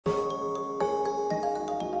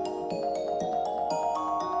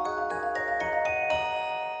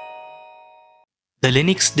The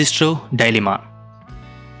Linux distro dilemma.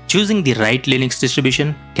 Choosing the right Linux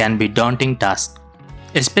distribution can be a daunting task,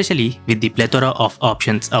 especially with the plethora of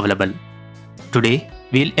options available. Today,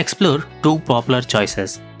 we'll explore two popular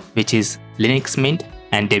choices, which is Linux Mint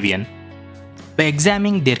and Debian. By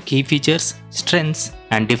examining their key features, strengths,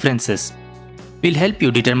 and differences, we'll help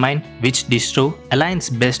you determine which distro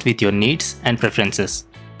aligns best with your needs and preferences.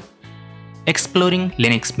 Exploring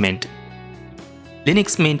Linux Mint.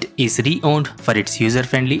 Linux Mint is renowned for its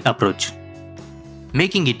user-friendly approach,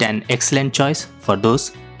 making it an excellent choice for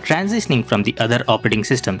those transitioning from the other operating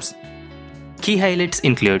systems. Key highlights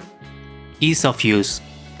include ease of use.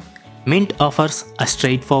 Mint offers a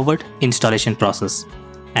straightforward installation process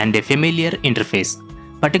and a familiar interface,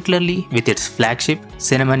 particularly with its flagship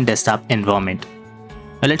Cinnamon desktop environment.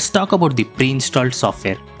 Now let's talk about the pre-installed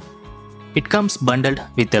software. It comes bundled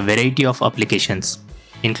with a variety of applications,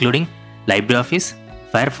 including LibreOffice,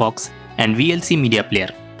 Firefox, and VLC Media Player,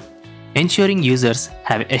 ensuring users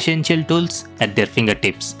have essential tools at their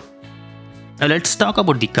fingertips. Now let's talk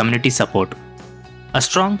about the community support. A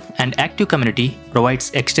strong and active community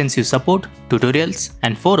provides extensive support, tutorials,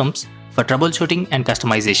 and forums for troubleshooting and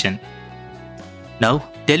customization. Now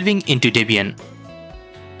delving into Debian.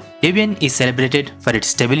 Debian is celebrated for its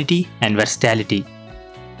stability and versatility,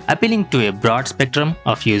 appealing to a broad spectrum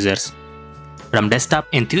of users, from desktop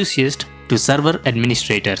enthusiasts to server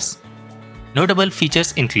administrators. Notable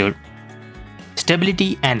features include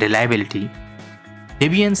stability and reliability.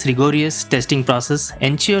 Debian's rigorous testing process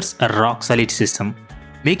ensures a rock-solid system,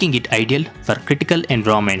 making it ideal for critical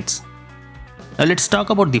environments. Now let's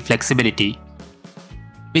talk about the flexibility.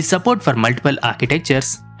 With support for multiple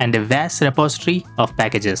architectures and a vast repository of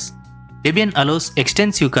packages, Debian allows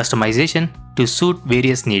extensive customization to suit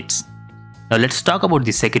various needs. Now let's talk about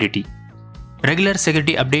the security. Regular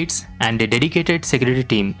security updates and a dedicated security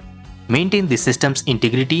team maintain the system's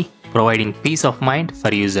integrity, providing peace of mind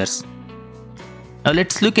for users. Now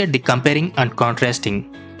let's look at the comparing and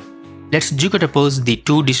contrasting. Let's juxtapose the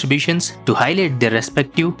two distributions to highlight their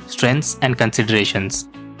respective strengths and considerations.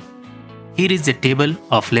 Here is a table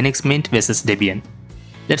of Linux Mint versus Debian.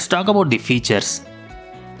 Let's talk about the features.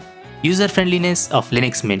 User-friendliness of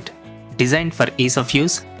Linux Mint, designed for ease of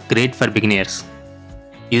use, great for beginners.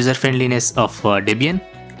 User-friendliness of Debian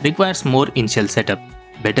requires more initial setup,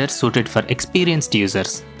 better suited for experienced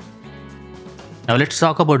users. Now let's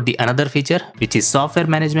talk about the another feature, which is software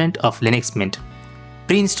management of Linux Mint.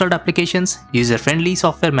 Pre-installed applications, user-friendly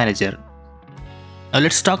software manager. Now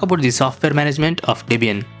let's talk about the software management of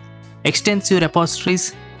Debian. Extensive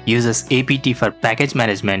repositories, uses apt for package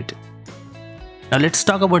management. Now let's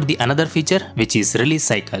talk about the another feature, which is release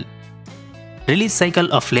cycle. Release cycle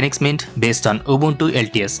of Linux Mint based on Ubuntu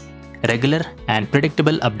LTS, regular and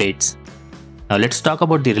predictable updates. Now let's talk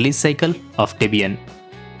about the release cycle of Debian.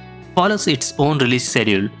 Follows its own release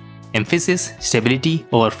schedule, emphasis stability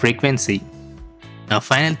over frequency. Now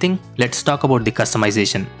final thing, let's talk about the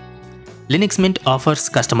customization. Linux Mint offers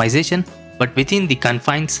customization but within the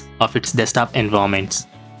confines of its desktop environments.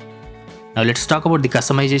 Now let's talk about the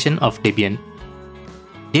customization of Debian.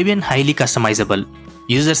 Debian highly customizable.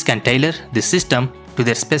 Users can tailor the system to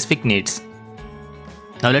their specific needs.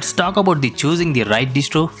 Now let's talk about the choosing the right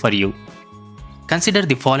distro for you. Consider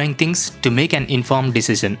the following things to make an informed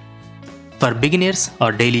decision. For beginners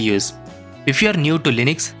or daily use, if you are new to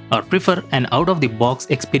Linux or prefer an out-of-the-box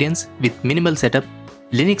experience with minimal setup,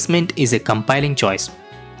 Linux Mint is a compelling choice.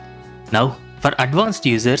 Now, for advanced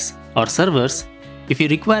users or servers, if you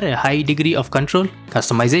require a high degree of control,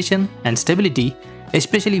 customization, and stability,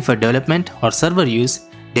 especially for development or server use,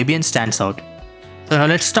 Debian stands out. So now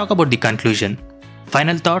let's talk about the conclusion,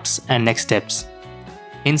 final thoughts and next steps.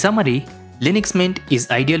 In summary, Linux Mint is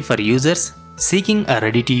ideal for users seeking a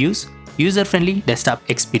ready-to-use, user-friendly desktop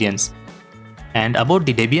experience. And about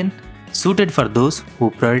the Debian, suited for those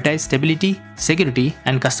who prioritize stability, security,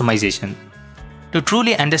 and customization. To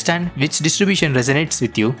truly understand which distribution resonates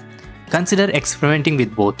with you, consider experimenting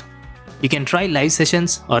with both. You can try live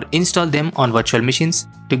sessions or install them on virtual machines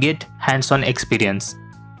to get hands-on experience.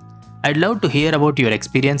 I'd love to hear about your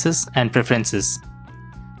experiences and preferences.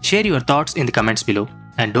 Share your thoughts in the comments below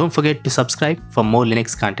and don't forget to subscribe for more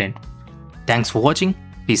Linux content. Thanks for watching.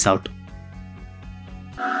 Peace out.